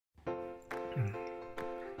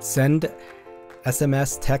Send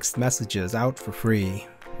SMS text messages out for free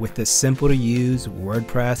with this simple to use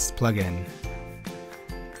WordPress plugin.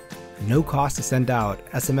 No cost to send out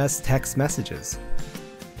SMS text messages.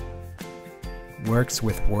 Works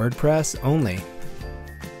with WordPress only.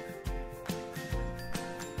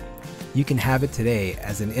 You can have it today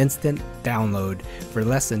as an instant download for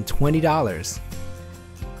less than $20.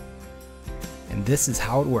 And this is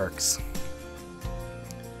how it works.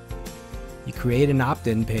 You create an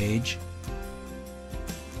opt-in page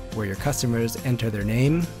where your customers enter their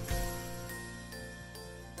name,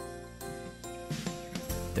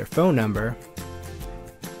 their phone number,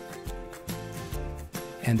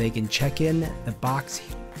 and they can check in the box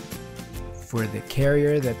for the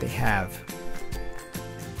carrier that they have.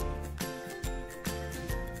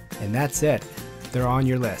 And that's it. They're on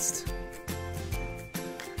your list.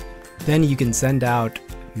 Then you can send out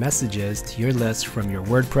messages to your list from your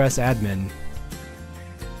WordPress admin.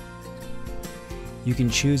 You can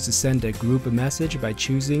choose to send a group a message by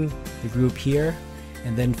choosing the group here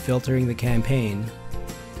and then filtering the campaign.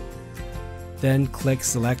 Then click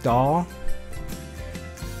Select All.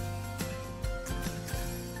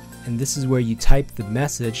 And this is where you type the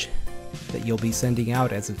message that you'll be sending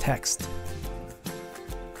out as a text.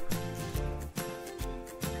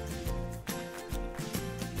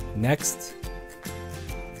 Next,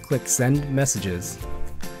 click Send Messages.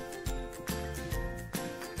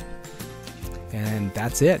 And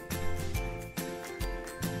that's it.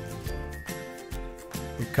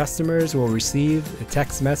 Your customers will receive a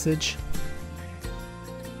text message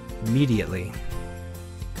immediately.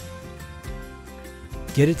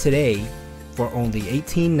 Get it today for only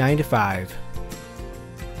 $18.95.